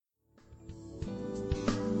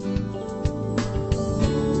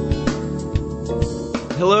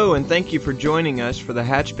Hello, and thank you for joining us for the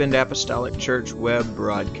Hatchbend Apostolic Church web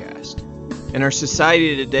broadcast. In our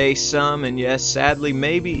society today, some, and yes, sadly,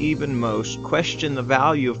 maybe even most, question the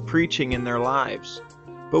value of preaching in their lives.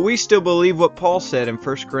 But we still believe what Paul said in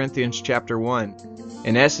 1 Corinthians chapter 1.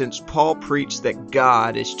 In essence, Paul preached that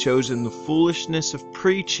God has chosen the foolishness of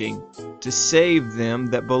preaching to save them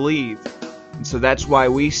that believe. And so that's why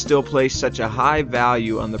we still place such a high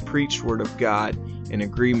value on the preached Word of God in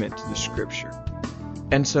agreement to the Scripture.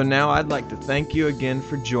 And so now I'd like to thank you again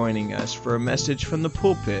for joining us for a message from the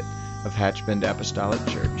pulpit of Hatchbend Apostolic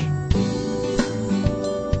Church.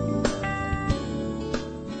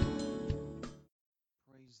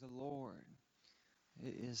 Praise the Lord.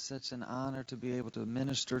 It is such an honor to be able to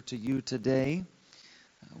minister to you today.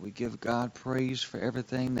 We give God praise for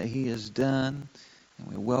everything that He has done. And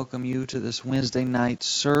we welcome you to this Wednesday night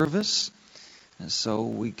service. And so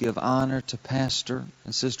we give honor to Pastor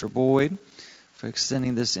and Sister Boyd for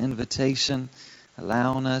extending this invitation,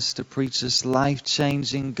 allowing us to preach this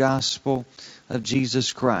life-changing gospel of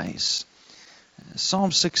Jesus Christ. Psalm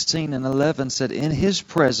 16:11 said, "In His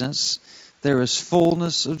presence there is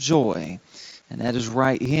fullness of joy, and at His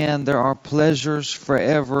right hand there are pleasures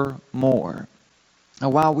forevermore." Now,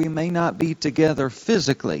 while we may not be together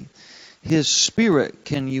physically, His Spirit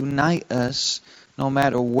can unite us no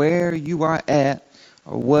matter where you are at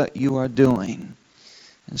or what you are doing.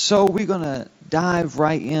 And so we're going to dive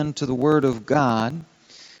right into the Word of God.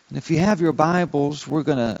 And if you have your Bibles, we're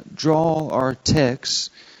going to draw our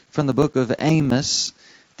text from the book of Amos,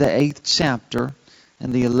 the 8th chapter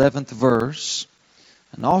and the 11th verse.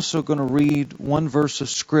 And also going to read one verse of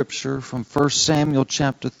Scripture from 1 Samuel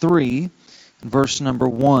chapter 3, and verse number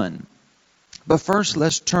 1. But first,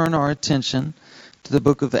 let's turn our attention to the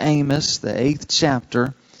book of Amos, the 8th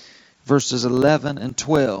chapter, verses 11 and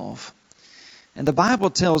 12. And the Bible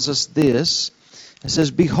tells us this. It says,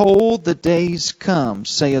 "Behold, the days come,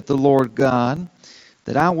 saith the Lord God,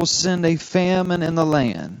 that I will send a famine in the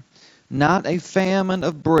land, not a famine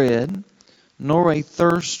of bread, nor a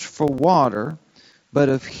thirst for water, but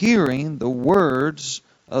of hearing the words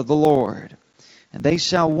of the Lord. And they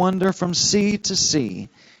shall wander from sea to sea,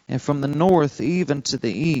 and from the north even to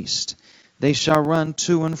the east. They shall run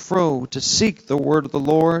to and fro to seek the word of the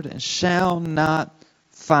Lord, and shall not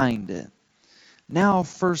find it." Now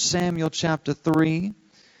 1 Samuel chapter 3,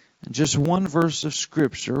 and just one verse of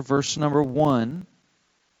Scripture, verse number 1.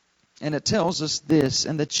 And it tells us this,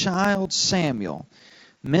 "And the child Samuel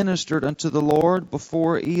ministered unto the Lord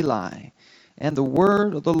before Eli. And the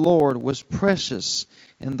word of the Lord was precious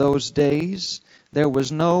in those days. There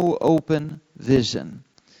was no open vision."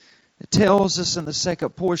 It tells us in the second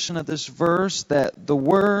portion of this verse that the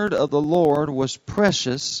word of the Lord was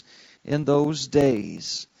precious in those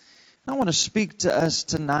days. I want to speak to us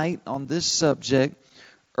tonight on this subject,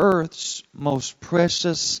 Earth's most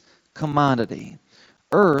precious commodity.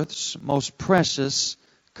 Earth's most precious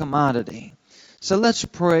commodity. So let's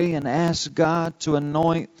pray and ask God to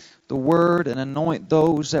anoint the Word and anoint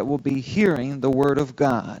those that will be hearing the Word of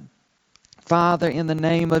God. Father, in the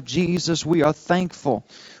name of Jesus, we are thankful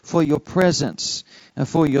for your presence and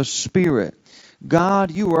for your Spirit. God,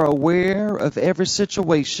 you are aware of every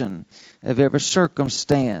situation, of every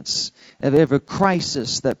circumstance, of every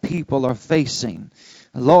crisis that people are facing.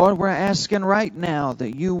 Lord, we're asking right now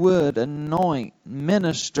that you would anoint,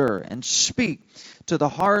 minister, and speak to the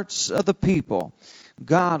hearts of the people.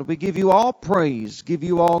 God, we give you all praise, give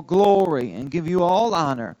you all glory, and give you all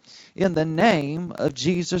honor in the name of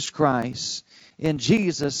Jesus Christ. In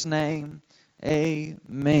Jesus' name,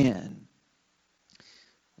 amen.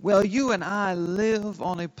 Well, you and I live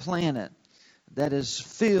on a planet that is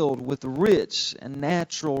filled with rich and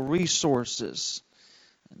natural resources.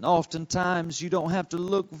 And oftentimes you don't have to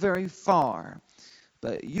look very far,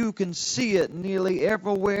 but you can see it nearly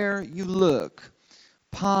everywhere you look.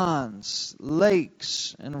 Ponds,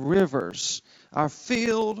 lakes, and rivers are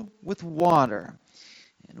filled with water.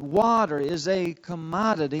 And water is a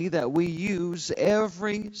commodity that we use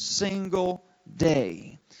every single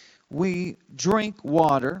day. We drink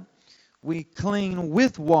water, we clean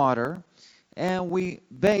with water, and we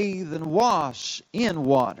bathe and wash in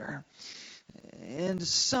water. And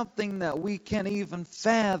something that we can't even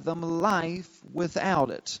fathom life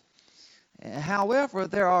without it. However,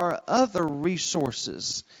 there are other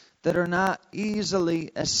resources that are not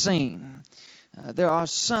easily seen. There are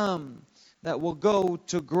some that will go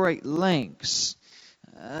to great lengths.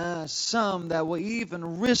 Some that will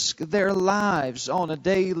even risk their lives on a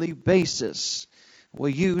daily basis, will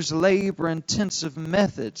use labor-intensive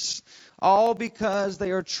methods, all because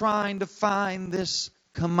they are trying to find this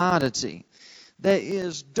commodity that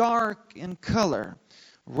is dark in color,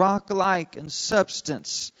 rock-like in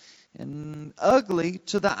substance and ugly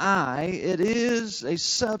to the eye. It is a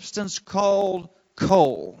substance called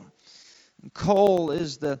coal. Coal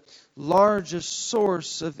is the largest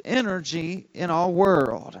source of energy in our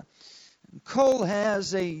world. Coal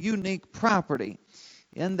has a unique property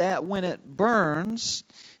in that when it burns,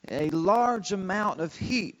 a large amount of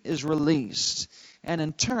heat is released, and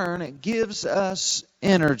in turn it gives us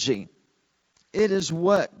energy. It is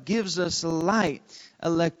what gives us light,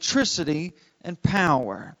 electricity, and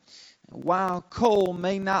power. While coal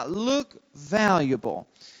may not look valuable,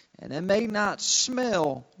 and it may not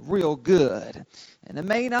smell real good, and it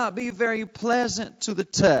may not be very pleasant to the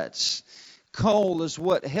touch, coal is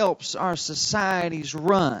what helps our societies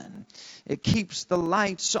run. It keeps the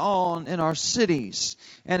lights on in our cities,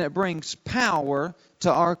 and it brings power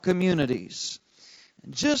to our communities.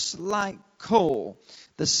 Just like coal,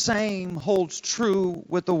 the same holds true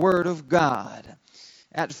with the Word of God.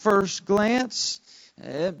 At first glance,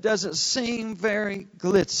 it doesn't seem very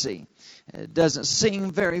glitzy. It doesn't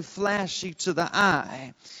seem very flashy to the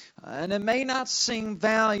eye. And it may not seem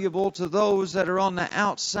valuable to those that are on the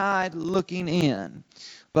outside looking in.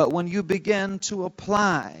 But when you begin to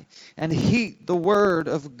apply and heat the Word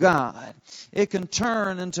of God, it can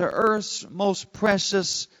turn into earth's most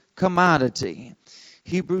precious commodity.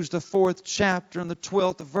 Hebrews, the 4th chapter and the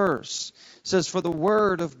 12th verse says, "For the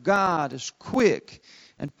Word of God is quick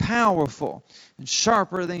and powerful and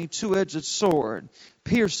sharper than a two-edged sword,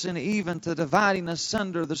 piercing even to dividing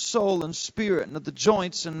asunder the soul and spirit and of the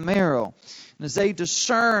joints and marrow, and is a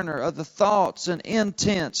discerner of the thoughts and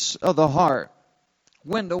intents of the heart."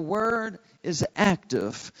 When the Word is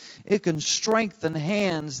active, it can strengthen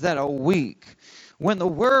hands that are weak. When the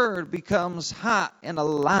Word becomes hot and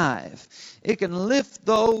alive, it can lift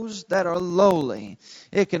those that are lowly.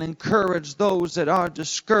 It can encourage those that are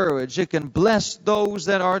discouraged. It can bless those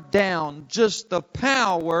that are down. Just the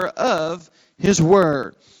power of His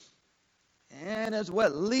Word. And it's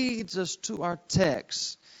what leads us to our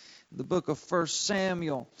text, the book of 1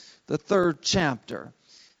 Samuel, the 3rd chapter.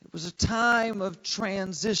 It was a time of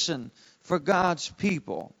transition for God's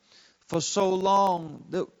people. For so long,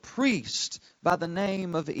 the priest by the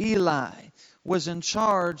name of Eli was in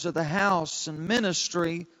charge of the house and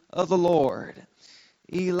ministry of the Lord.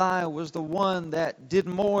 Eli was the one that did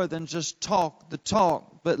more than just talk the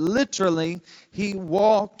talk, but literally he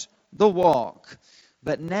walked the walk.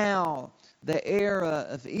 But now the era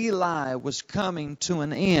of Eli was coming to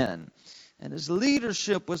an end, and his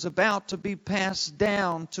leadership was about to be passed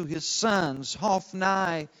down to his sons,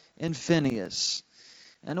 Hophni and Phinehas.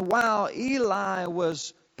 And while Eli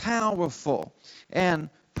was powerful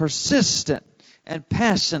and persistent and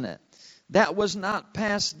passionate, that was not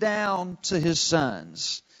passed down to his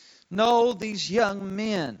sons. No, these young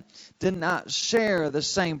men did not share the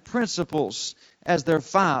same principles as their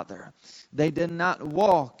father. They did not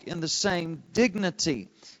walk in the same dignity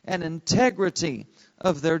and integrity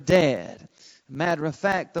of their dad. Matter of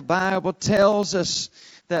fact, the Bible tells us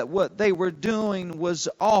that what they were doing was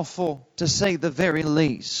awful, to say the very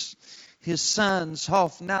least. His sons,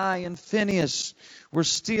 Hophni and Phinehas, were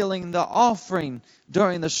stealing the offering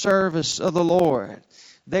during the service of the Lord.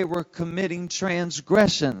 They were committing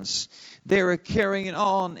transgressions. They were carrying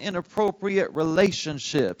on inappropriate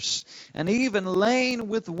relationships and even laying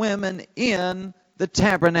with women in the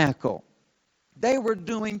tabernacle. They were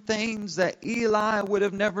doing things that Eli would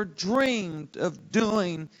have never dreamed of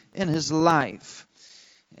doing in his life.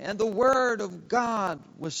 And the Word of God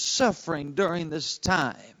was suffering during this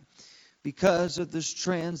time because of this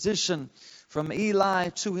transition from Eli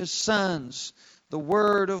to his sons. The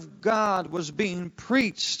Word of God was being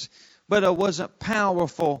preached, but it wasn't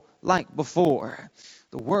powerful like before.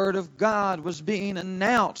 The Word of God was being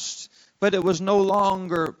announced, but it was no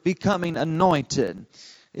longer becoming anointed.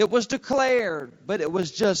 It was declared, but it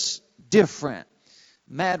was just different.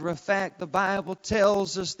 Matter of fact, the Bible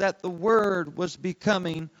tells us that the Word was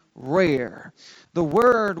becoming rare. The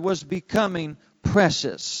Word was becoming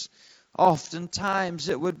precious. Oftentimes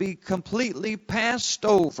it would be completely passed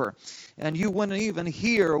over, and you wouldn't even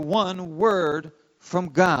hear one word from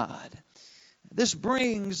God. This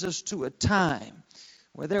brings us to a time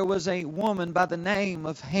where there was a woman by the name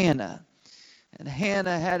of Hannah. And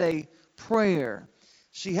Hannah had a prayer.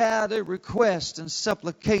 She had a request and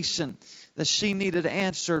supplication that she needed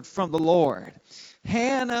answered from the Lord.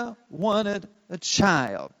 Hannah wanted a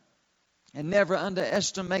child. And never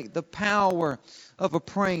underestimate the power of a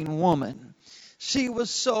praying woman. She was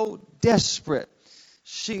so desperate.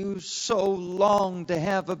 She so longed to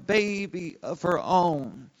have a baby of her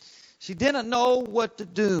own. She didn't know what to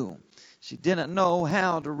do. She didn't know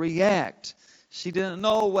how to react. She didn't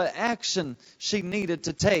know what action she needed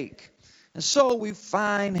to take. And so we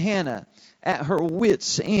find Hannah at her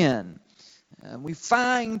wits' end. We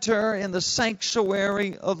find her in the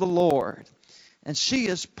sanctuary of the Lord. And she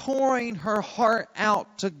is pouring her heart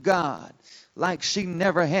out to God like she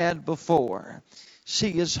never had before.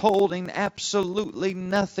 She is holding absolutely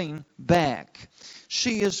nothing back.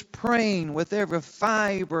 She is praying with every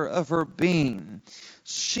fiber of her being.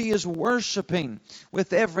 She is worshiping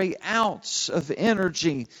with every ounce of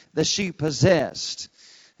energy that she possessed.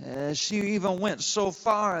 She even went so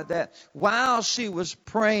far that while she was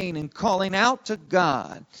praying and calling out to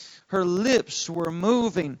God, her lips were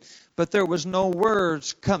moving, but there was no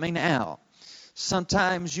words coming out.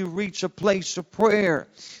 Sometimes you reach a place of prayer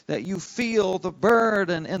that you feel the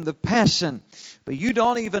burden and the passion, but you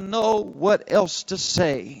don't even know what else to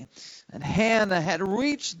say. And Hannah had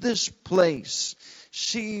reached this place.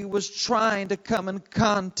 She was trying to come in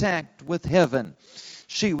contact with heaven.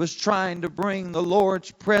 She was trying to bring the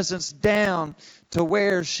Lord's presence down to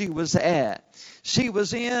where she was at. She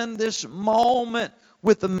was in this moment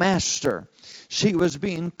with the Master. She was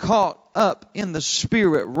being caught up in the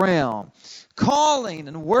spirit realm, calling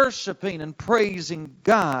and worshiping and praising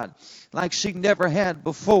God like she never had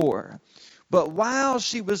before. But while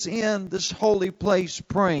she was in this holy place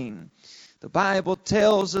praying, the Bible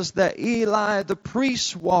tells us that Eli the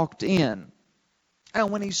priest walked in. And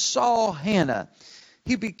when he saw Hannah,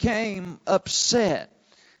 he became upset,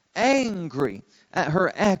 angry at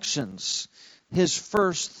her actions. His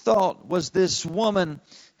first thought was, this woman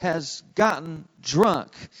has gotten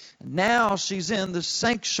drunk. Now she's in the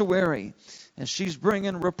sanctuary and she's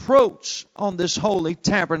bringing reproach on this holy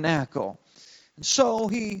tabernacle. And so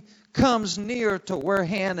he comes near to where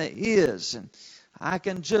Hannah is. And I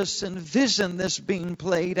can just envision this being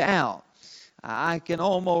played out. I can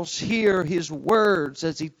almost hear his words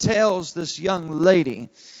as he tells this young lady,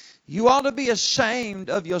 you ought to be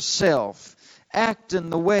ashamed of yourself,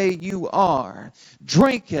 acting the way you are,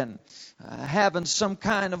 drinking, having some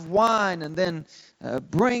kind of wine, and then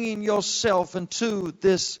bringing yourself into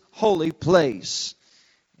this holy place.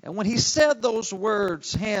 And when he said those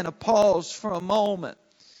words, Hannah paused for a moment.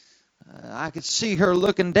 I could see her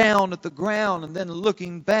looking down at the ground and then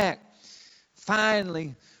looking back,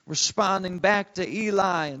 finally responding back to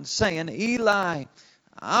Eli and saying, Eli,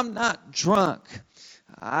 I'm not drunk.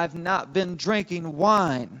 I've not been drinking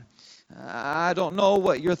wine. I don't know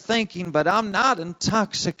what you're thinking, but I'm not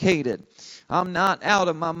intoxicated. I'm not out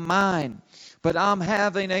of my mind. But I'm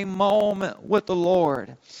having a moment with the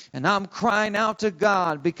Lord. And I'm crying out to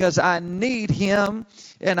God because I need Him,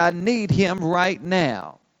 and I need Him right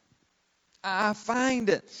now. I find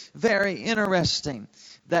it very interesting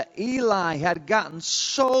that Eli had gotten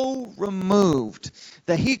so removed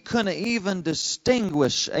that he couldn't even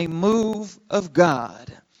distinguish a move of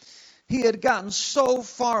God. He had gotten so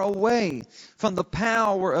far away from the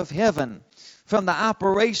power of heaven, from the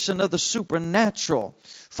operation of the supernatural,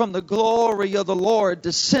 from the glory of the Lord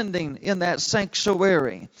descending in that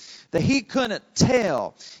sanctuary, that he couldn't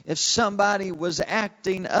tell if somebody was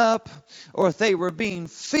acting up or if they were being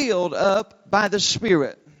filled up by the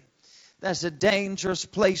Spirit. That's a dangerous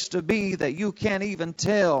place to be, that you can't even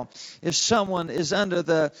tell if someone is under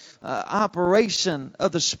the operation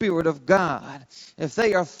of the Spirit of God. If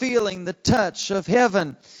they are feeling the touch of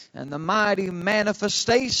heaven and the mighty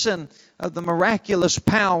manifestation of the miraculous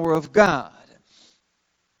power of God.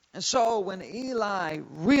 And so when Eli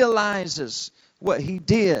realizes what he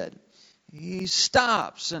did, he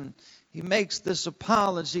stops and he makes this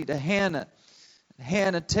apology to Hannah.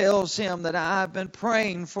 Hannah tells him that I've been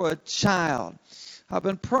praying for a child. I've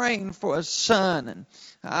been praying for a son, and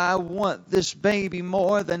I want this baby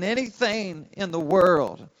more than anything in the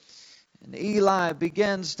world. And Eli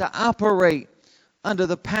begins to operate under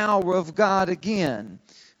the power of God again.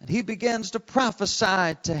 And he begins to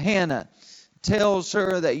prophesy to Hannah, tells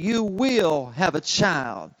her that you will have a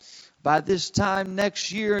child. By this time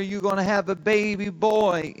next year, you're going to have a baby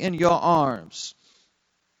boy in your arms.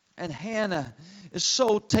 And Hannah is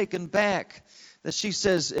so taken back that she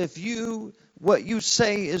says, if what you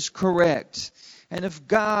say is correct, and if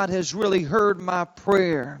God has really heard my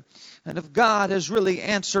prayer, and if God has really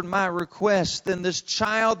answered my request, then this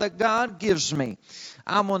child that God gives me,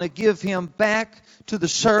 I'm going to give him back to the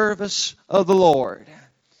service of the Lord.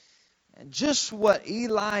 And just what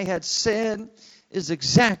Eli had said is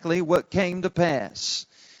exactly what came to pass.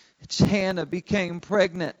 Hannah became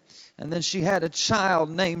pregnant, and then she had a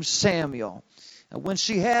child named Samuel. And when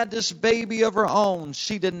she had this baby of her own,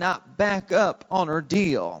 she did not back up on her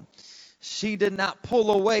deal. She did not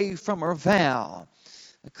pull away from her vow.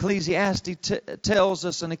 Ecclesiastes tells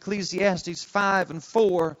us in Ecclesiastes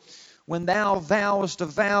 5:4, when thou vowest a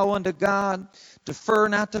vow unto God, defer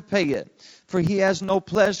not to pay it, for he has no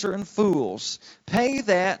pleasure in fools. Pay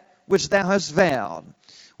that which thou hast vowed.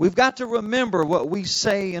 We've got to remember what we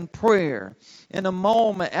say in prayer. In a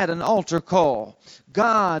moment at an altar call,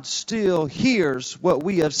 God still hears what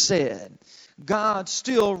we have said. God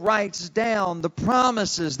still writes down the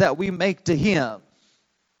promises that we make to Him.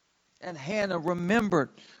 And Hannah remembered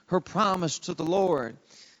her promise to the Lord.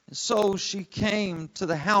 And so she came to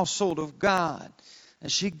the household of God.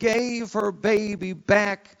 And she gave her baby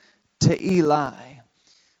back to Eli.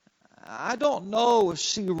 I don't know if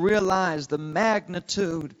she realized the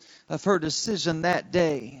magnitude of her decision that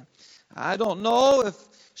day. I don't know if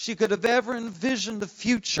she could have ever envisioned the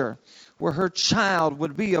future where her child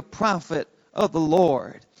would be a prophet of the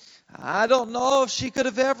Lord. I don't know if she could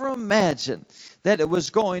have ever imagined that it was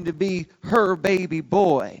going to be her baby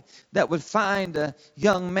boy that would find a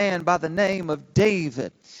young man by the name of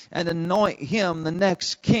David and anoint him the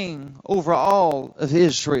next king over all of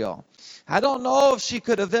Israel. I don't know if she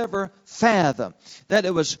could have ever fathomed that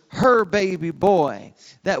it was her baby boy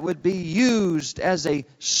that would be used as a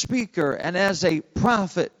speaker and as a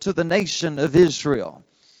prophet to the nation of Israel.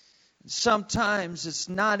 Sometimes it's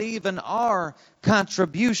not even our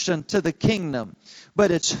contribution to the kingdom, but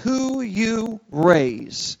it's who you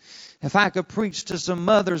raise. If I could preach to some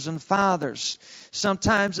mothers and fathers,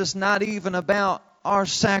 sometimes it's not even about our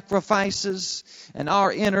sacrifices and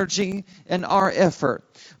our energy and our effort.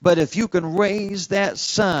 But if you can raise that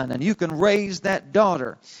son and you can raise that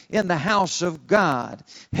daughter in the house of God,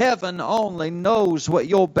 heaven only knows what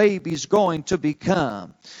your baby's going to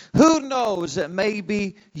become. Who knows, it may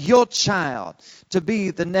be your child to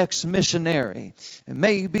be the next missionary. It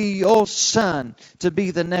may be your son to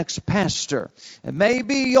be the next pastor. It may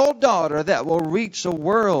be your daughter that will reach the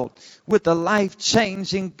world with the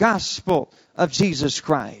life-changing gospel of Jesus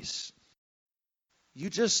Christ. You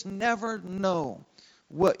just never know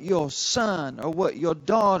what your son or what your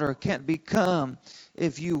daughter can become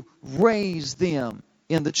if you raise them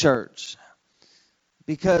in the church.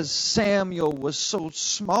 Because Samuel was so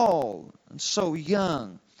small and so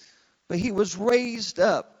young, but he was raised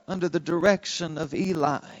up under the direction of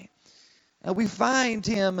Eli. And we find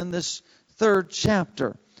him in this 3rd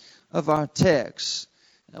chapter of our text.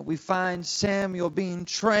 We find Samuel being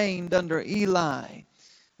trained under Eli.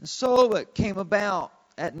 And so it came about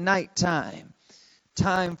at nighttime,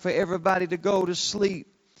 time for everybody to go to sleep.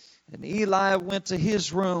 And Eli went to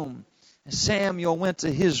his room, and Samuel went to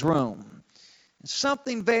his room. And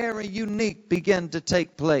something very unique began to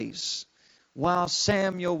take place. While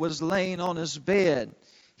Samuel was laying on his bed,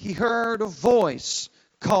 he heard a voice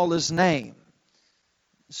call his name.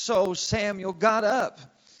 So Samuel got up,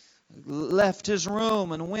 left his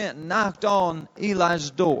room, and went and knocked on Eli's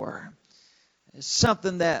door. It's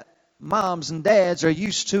something that moms and dads are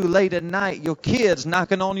used to late at night, your kids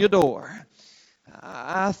knocking on your door.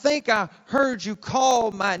 I think I heard you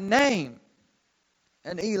call my name.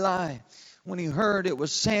 And Eli, when he heard it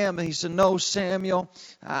was Samuel, he said, "No, Samuel,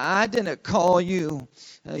 I didn't call you.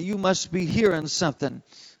 You must be hearing something.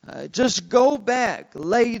 Just go back,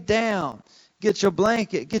 lay down, get your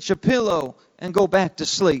blanket, get your pillow, and go back to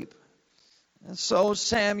sleep." And so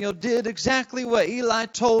Samuel did exactly what Eli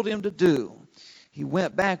told him to do. He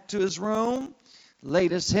went back to his room,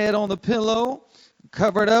 laid his head on the pillow,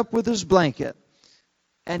 covered up with his blanket.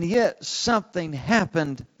 And yet something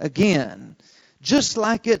happened again, just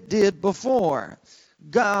like it did before.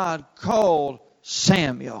 God called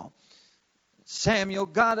Samuel. Samuel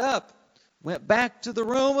got up, went back to the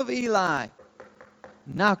room of Eli,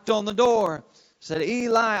 knocked on the door, said,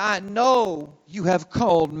 "Eli, I know you have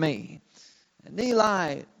called me." And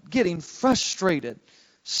Eli, getting frustrated,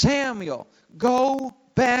 "Samuel, go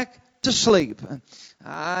back to sleep.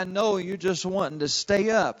 I know you're just wanting to stay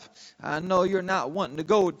up. I know you're not wanting to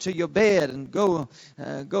go to your bed and go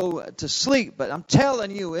to sleep. But I'm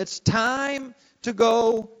telling you, it's time to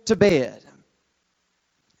go to bed."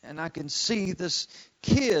 And I can see this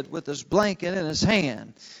kid with his blanket in his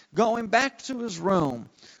hand, going back to his room,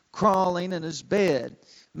 crawling in his bed,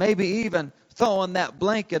 maybe even throwing that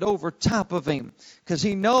blanket over top of him because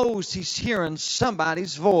he knows he's hearing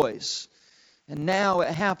somebody's voice. And now it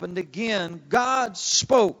happened again. God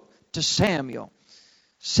spoke to Samuel.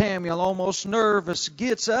 Samuel, almost nervous,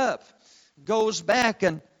 gets up, goes back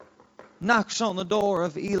and knocks on the door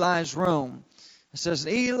of Eli's room. He says,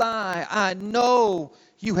 "Eli, I know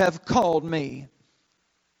you have called me."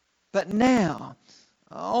 But now,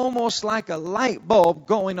 almost like a light bulb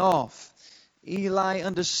going off, Eli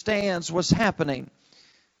understands what's happening.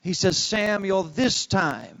 He says, Samuel, this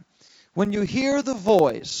time, when you hear the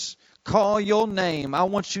voice, call your name. I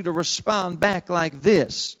want you to respond back like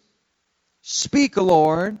this. Speak,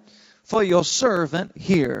 Lord, for your servant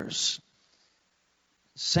hears.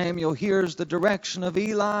 Samuel hears the direction of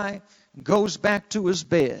Eli, goes back to his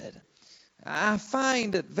bed. I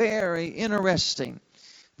find it very interesting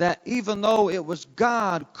that even though it was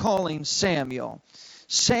God calling Samuel,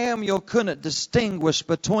 Samuel couldn't distinguish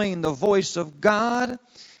between the voice of God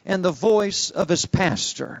and the voice of his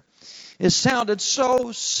pastor. It sounded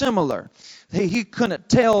so similar that he couldn't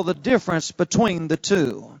tell the difference between the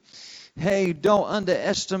two. Hey, don't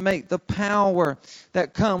underestimate the power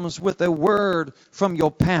that comes with a word from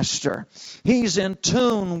your pastor. He's in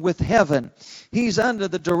tune with heaven. He's under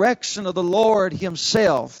the direction of the Lord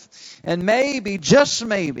himself. And maybe, just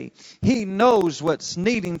maybe, he knows what's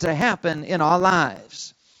needing to happen in our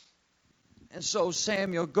lives. And so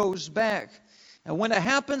Samuel goes back. And when it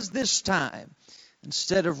happens this time,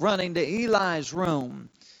 instead of running to Eli's room,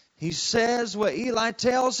 he says what Eli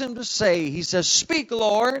tells him to say. He says, Speak,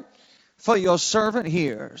 Lord, for your servant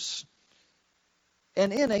hears.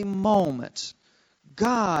 And in a moment,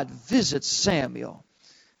 God visits Samuel.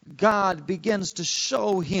 God begins to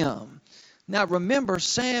show him. Now remember,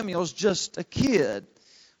 Samuel's just a kid.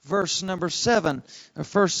 Verse number 7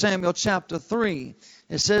 of 1 Samuel chapter 3.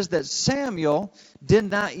 It says that Samuel did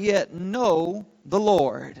not yet know the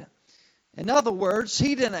Lord. In other words,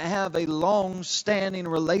 he didn't have a long-standing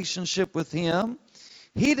relationship with him.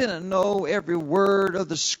 He didn't know every word of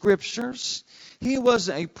the Scriptures. He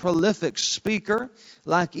wasn't a prolific speaker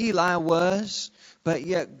like Eli was. But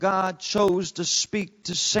yet God chose to speak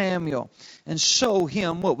to Samuel and show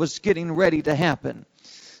him what was getting ready to happen.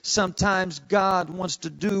 Sometimes God wants to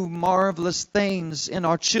do marvelous things in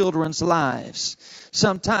our children's lives.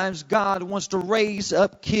 Sometimes God wants to raise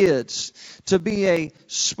up kids to be a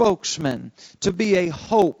spokesman, to be a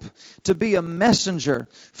hope, to be a messenger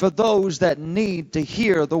for those that need to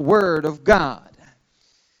hear the word of God.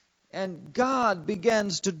 And God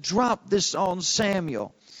begins to drop this on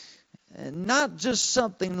Samuel. And not just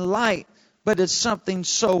something light, but it's something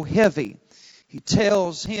so heavy. He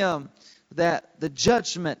tells him that the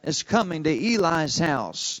judgment is coming to Eli's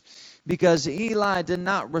house because Eli did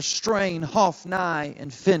not restrain Hophni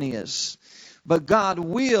and Phinehas. But God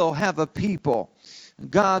will have a people.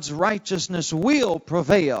 God's righteousness will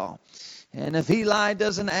prevail. And if Eli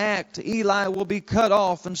doesn't act, Eli will be cut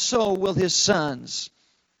off, and so will his sons.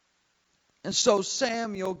 And so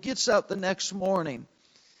Samuel gets up the next morning.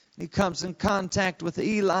 He comes in contact with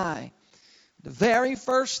Eli. The very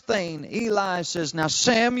first thing Eli says, Now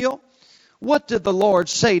Samuel, what did the Lord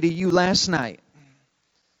say to you last night?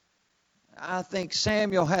 I think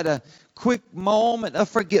Samuel had a quick moment of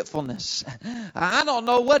forgetfulness. I don't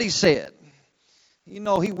know what he said. You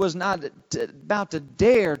know, he was not about to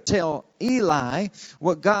dare tell Eli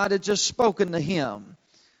what God had just spoken to him.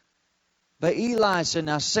 But Eli said,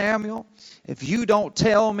 Now Samuel, if you don't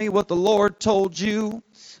tell me what the Lord told you,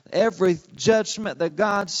 every judgment that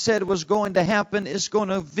God said was going to happen is going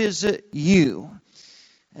to visit you.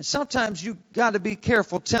 And sometimes you got to be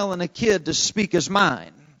careful telling a kid to speak his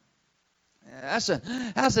mind.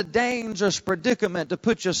 That's a dangerous predicament to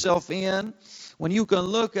put yourself in when you can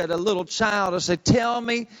look at a little child and say, Tell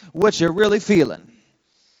me what you're really feeling.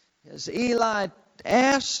 As Eli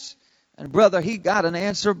asked, and brother, he got an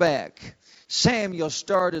answer back. Samuel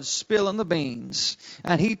started spilling the beans,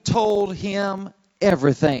 and he told him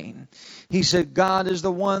everything. He said, God is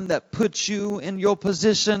the one that puts you in your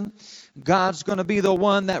position. God's going to be the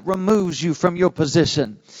one that removes you from your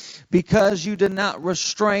position. Because you did not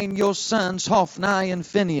restrain your sons Hophni and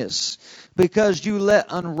Phinehas. Because you let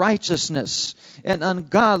unrighteousness and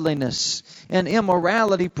ungodliness and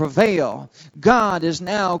immorality prevail. God is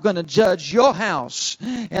now going to judge your house.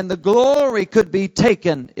 And the glory could be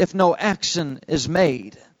taken if no action is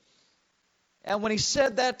made. And when he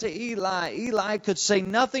said that to Eli, Eli could say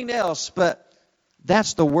nothing else but,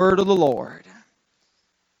 That's the word of the Lord.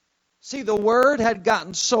 See, the word had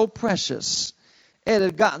gotten so precious, it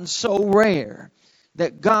had gotten so rare,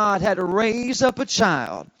 that God had to raise up a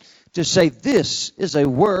child to say, This is a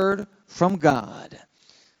word from God.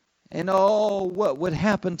 And oh, what would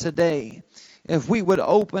happen today if we would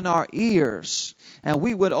open our ears and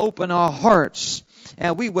we would open our hearts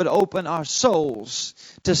and we would open our souls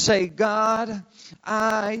to say, God,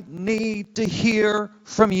 I need to hear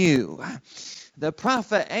from you. The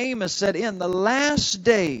prophet Amos said, in the last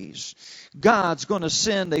days, God's going to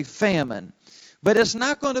send a famine. But it's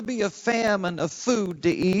not going to be a famine of food to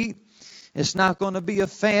eat. It's not going to be a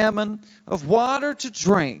famine of water to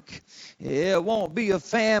drink. It won't be a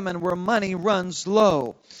famine where money runs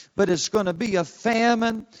low. But it's going to be a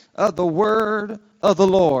famine of the word of the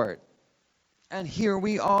Lord. And here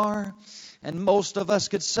we are. And most of us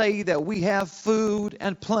could say that we have food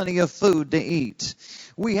and plenty of food to eat.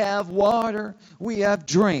 We have water, we have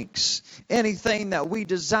drinks. Anything that we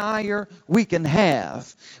desire, we can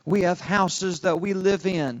have. We have houses that we live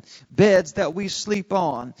in, beds that we sleep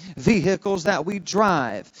on, vehicles that we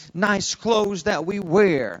drive, nice clothes that we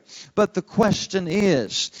wear. But the question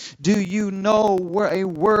is, do you know where a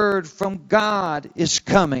word from God is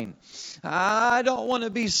coming? I don't want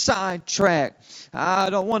to be sidetracked.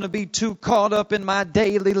 I don't want to be too caught up in my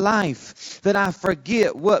daily life that I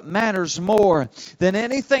forget what matters more than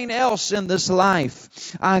anything else in this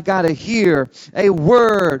life. I got to hear a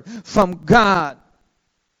word from God.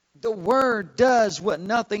 The word does what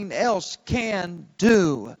nothing else can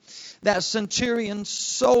do. That centurion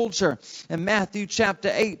soldier in Matthew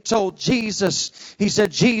chapter 8 told Jesus, he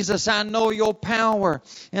said, Jesus, I know your power,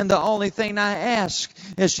 and the only thing I ask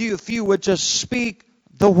is if you would just speak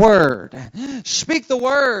the word. Speak the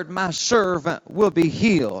word, my servant will be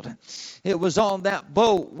healed. It was on that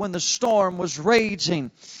boat when the storm was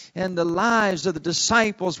raging and the lives of the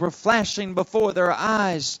disciples were flashing before their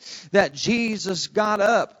eyes that Jesus got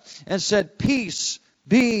up and said, peace,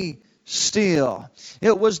 be still.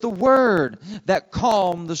 It was the word that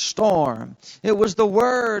calmed the storm. It was the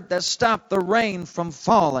word that stopped the rain from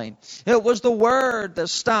falling. It was the word that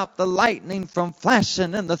stopped the lightning from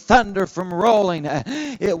flashing and the thunder from rolling.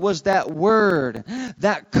 It was that word,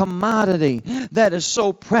 that commodity that is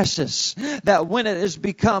so precious that when it has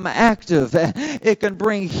become active, it can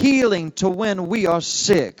bring healing to when we are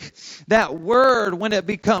sick. That word, when it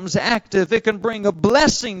becomes active, it can bring a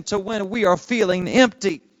blessing to when we are feeling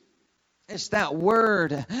empty. It's that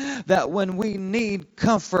word that when we need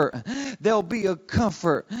comfort, there'll be a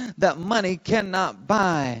comfort that money cannot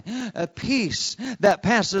buy. A peace that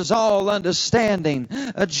passes all understanding.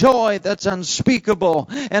 A joy that's unspeakable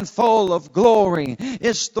and full of glory.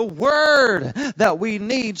 It's the word that we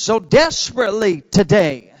need so desperately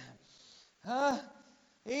today.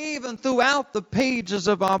 Even throughout the pages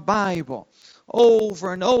of our Bible,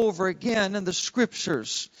 over and over again in the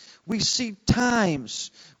Scriptures, we see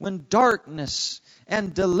times when darkness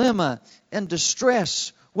and dilemma and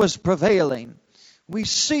distress was prevailing. We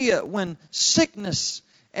see it when sickness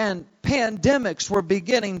and pandemics were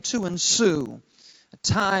beginning to ensue. A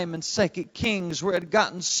time in 2 Kings where it had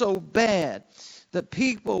gotten so bad that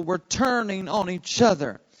people were turning on each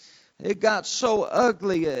other. It got so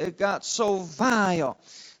ugly, it got so vile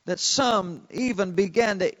that some even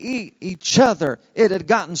began to eat each other. It had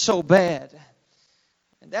gotten so bad.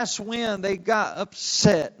 And that's when they got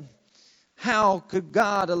upset. How could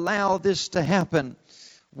God allow this to happen?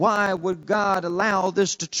 Why would God allow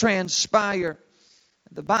this to transpire?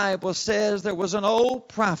 The Bible says there was an old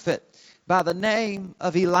prophet by the name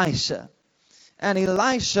of Elisha. And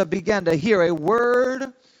Elisha began to hear a word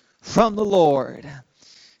from the Lord.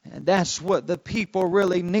 And that's what the people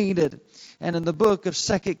really needed. And in the book of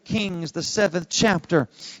 2 Kings, the 7th chapter,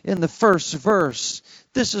 in the first verse,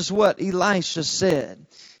 this is what Elisha said.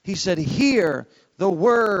 He said, hear the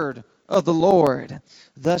word of the Lord.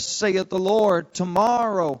 Thus saith the Lord,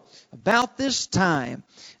 tomorrow, about this time,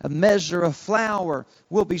 a measure of flour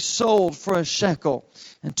will be sold for a shekel,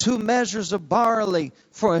 and 2 measures of barley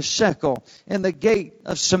for a shekel in the gate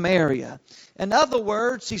of Samaria. In other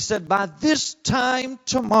words, he said, by this time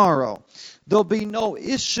tomorrow, there'll be no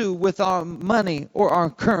issue with our money or our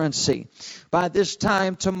currency. By this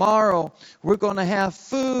time tomorrow, we're going to have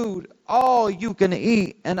food, all you can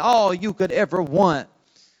eat and all you could ever want.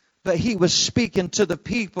 But he was speaking to the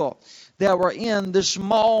people that were in this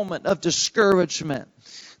moment of discouragement.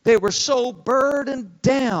 They were so burdened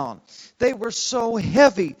down. They were so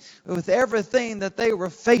heavy with everything that they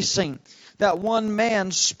were facing that one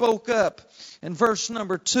man spoke up. In verse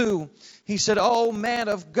number 2, he said, "Oh, man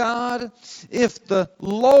of God, if the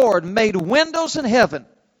Lord made windows in heaven,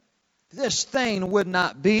 this thing would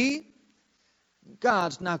not be."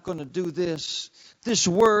 God's not going to do this. This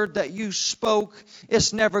word that you spoke,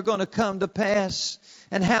 it's never going to come to pass.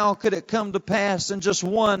 And how could it come to pass in just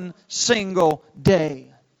one single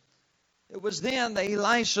day? It was then that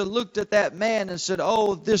Elisha looked at that man and said,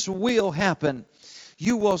 "Oh, this will happen.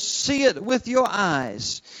 You will see it with your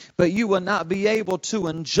eyes, but you will not be able to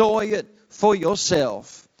enjoy it for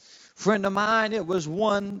yourself." Friend of mine, it was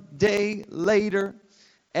one day later,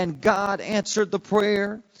 and God answered the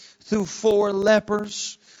prayer through 4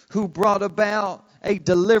 lepers who brought about a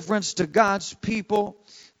deliverance to God's people.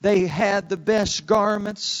 They had the best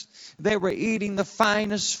garments. They were eating the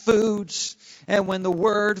finest foods. And when the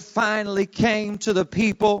word finally came to the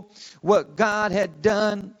people, what God had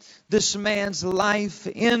done, this man's life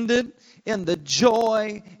ended in the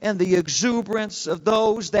joy and the exuberance of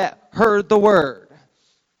those that heard the word.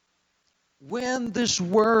 When this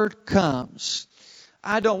word comes,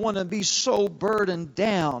 I don't want to be so burdened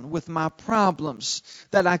down with my problems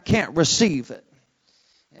that I can't receive it.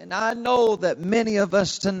 And I know that many of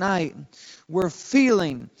us tonight, we're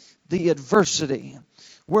feeling the adversity.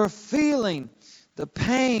 We're feeling the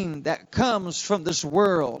pain that comes from this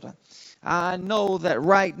world. I know that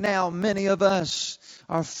right now many of us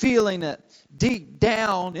are feeling it deep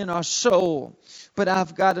down in our soul. But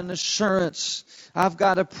I've got an assurance, I've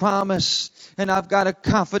got a promise, and I've got a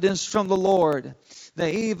confidence from the Lord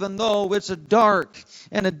that even though it's a dark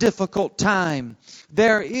and a difficult time,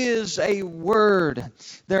 there is a word,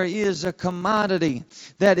 there is a commodity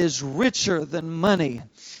that is richer than money.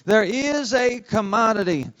 There is a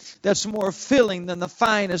commodity that's more filling than the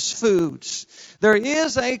finest foods. There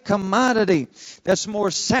is a commodity that's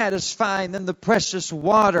more satisfying than the precious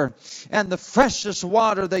water and the freshest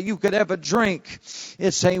water that you could ever drink.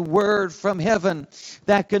 It's a word from heaven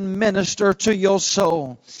that can minister to your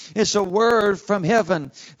soul. It's a word from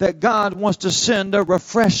heaven that God wants to send a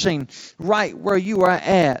refreshing right where you are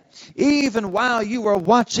at. Even while you are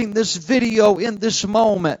watching this video in this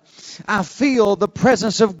moment, I feel the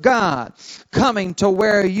presence of God coming to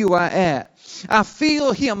where you are at. I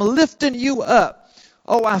feel Him lifting you up.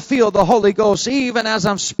 Oh, I feel the Holy Ghost even as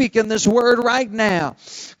I'm speaking this word right now.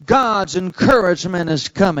 God's encouragement is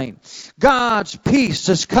coming. God's peace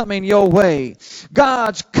is coming your way.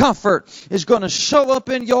 God's comfort is going to show up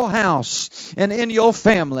in your house and in your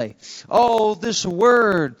family. Oh, this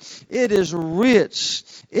word, it is rich,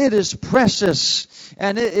 it is precious,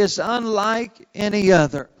 and it is unlike any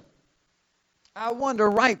other. I wonder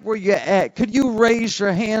right where you're at. Could you raise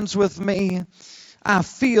your hands with me? I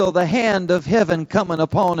feel the hand of heaven coming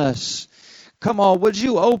upon us. Come on, would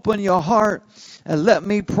you open your heart and let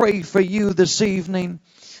me pray for you this evening?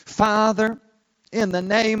 Father, in the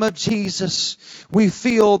name of Jesus, we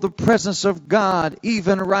feel the presence of God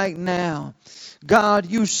even right now. God,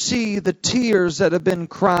 you see the tears that have been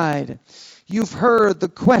cried. You've heard the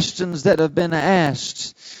questions that have been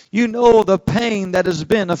asked. You know the pain that has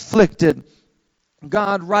been afflicted.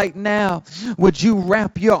 God, right now, would you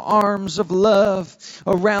wrap your arms of love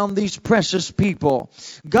around these precious people?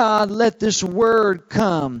 God, let this word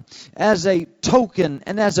come as a token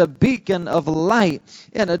and as a beacon of light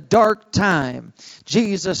in a dark time.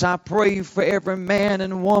 Jesus, I pray for every man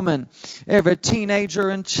and woman, every teenager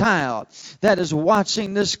and child that is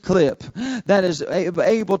watching this clip, that is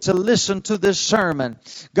able to listen to this sermon.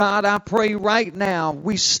 God, I pray right now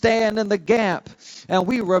we stand in the gap and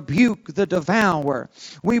we rebuke the devourer.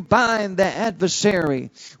 We bind the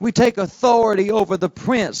adversary. We take authority over the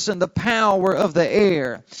prince and the power of the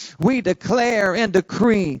air. We declare and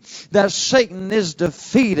decree that Satan is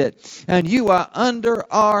defeated and you are under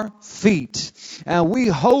our feet. And we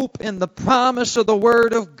hope in the promise of the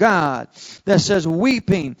Word of God that says,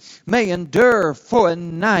 weeping may endure for a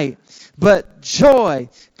night, but joy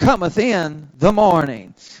cometh in the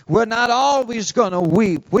morning. We're not always going to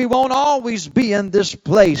weep. We won't always be in this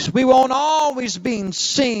place. We won't always be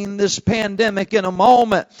seeing this pandemic in a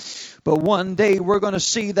moment. But one day we're going to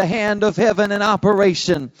see the hand of heaven in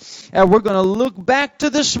operation. And we're going to look back to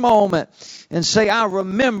this moment and say, I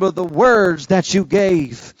remember the words that you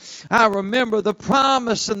gave. I remember the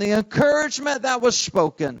promise and the encouragement that was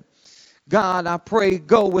spoken. God, I pray,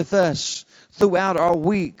 go with us throughout our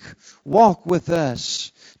week. Walk with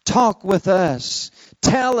us. Talk with us.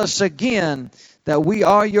 Tell us again that we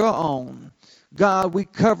are your own. God, we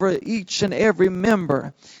cover each and every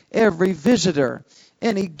member, every visitor,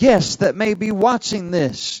 any guest that may be watching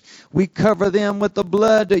this. We cover them with the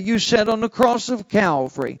blood that you shed on the cross of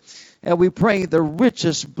Calvary. And we pray the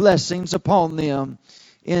richest blessings upon them.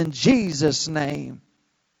 In Jesus' name.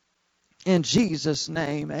 In Jesus'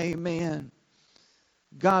 name, amen.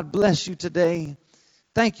 God bless you today.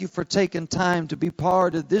 Thank you for taking time to be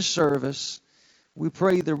part of this service. We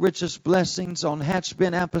pray the richest blessings on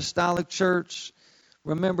Hatchbend Apostolic Church.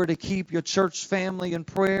 Remember to keep your church family in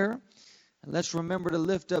prayer. And let's remember to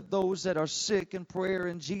lift up those that are sick in prayer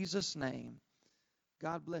in Jesus' name.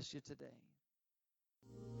 God bless you today.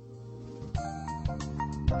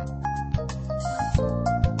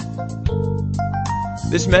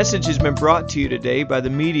 This message has been brought to you today by the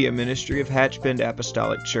media ministry of Hatchbend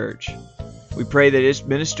Apostolic Church. We pray that it's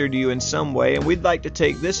ministered to you in some way, and we'd like to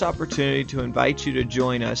take this opportunity to invite you to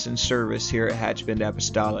join us in service here at Hatchbend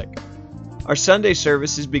Apostolic. Our Sunday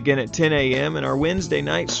services begin at 10 a.m. and our Wednesday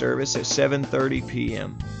night service at 7:30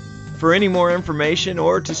 p.m. For any more information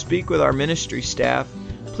or to speak with our ministry staff,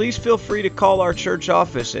 please feel free to call our church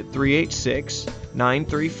office at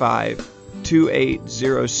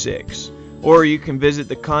 386-935-2806, or you can visit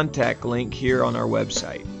the contact link here on our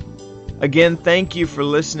website. Again, thank you for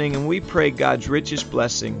listening, and we pray God's richest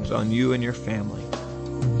blessings on you and your family.